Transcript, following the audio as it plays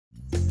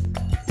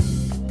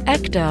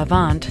ÄKTA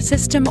Avant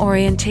System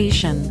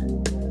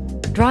Orientation.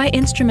 Dry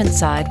instrument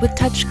side with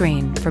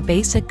touchscreen for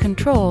basic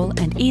control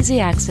and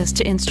easy access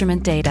to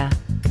instrument data.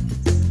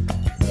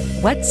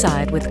 Wet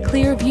side with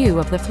clear view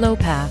of the flow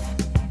path.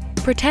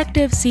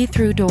 Protective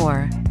see-through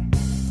door.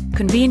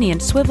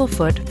 Convenient swivel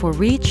foot for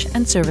reach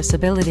and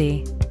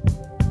serviceability.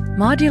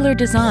 Modular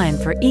design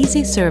for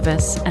easy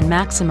service and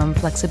maximum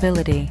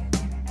flexibility.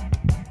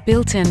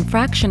 Built-in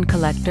fraction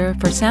collector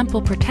for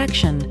sample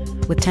protection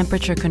with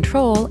temperature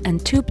control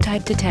and tube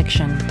type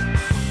detection.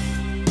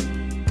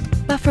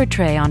 Buffer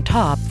tray on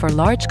top for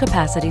large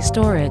capacity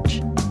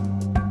storage.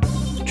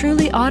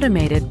 Truly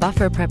automated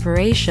buffer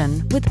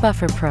preparation with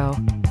Buffer Pro.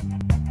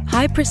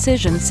 High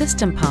precision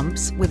system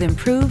pumps with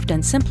improved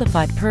and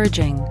simplified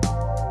purging.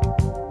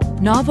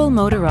 Novel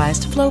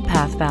motorized flow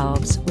path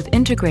valves with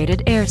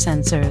integrated air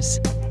sensors.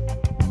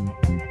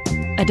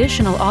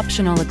 Additional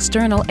optional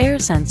external air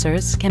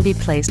sensors can be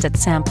placed at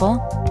sample,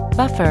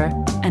 buffer,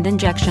 and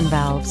injection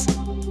valves.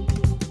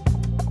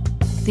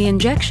 The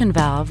injection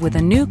valve with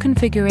a new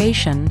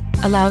configuration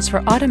allows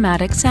for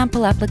automatic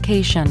sample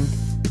application,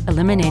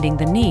 eliminating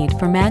the need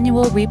for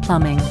manual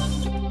replumbing.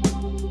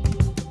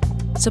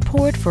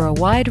 Support for a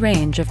wide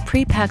range of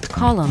pre-packed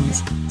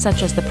columns,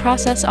 such as the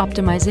process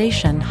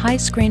optimization high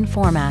screen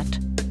format.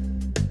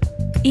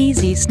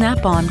 Easy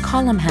snap-on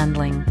column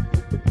handling.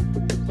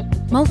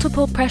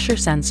 Multiple pressure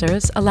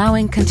sensors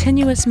allowing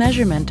continuous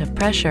measurement of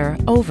pressure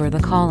over the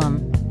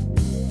column.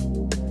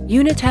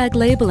 Unitag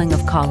labeling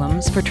of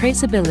columns for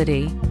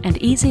traceability and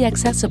easy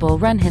accessible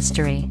run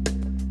history.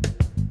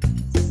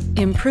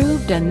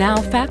 Improved and now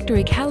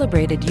factory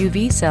calibrated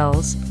UV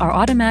cells are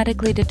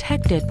automatically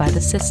detected by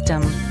the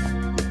system.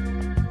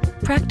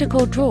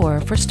 Practical drawer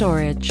for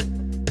storage.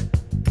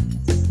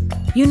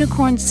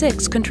 Unicorn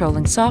 6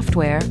 controlling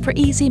software for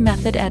easy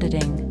method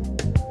editing.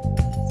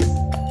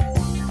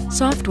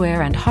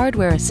 Software and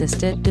hardware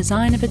assisted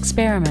design of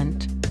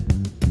experiment.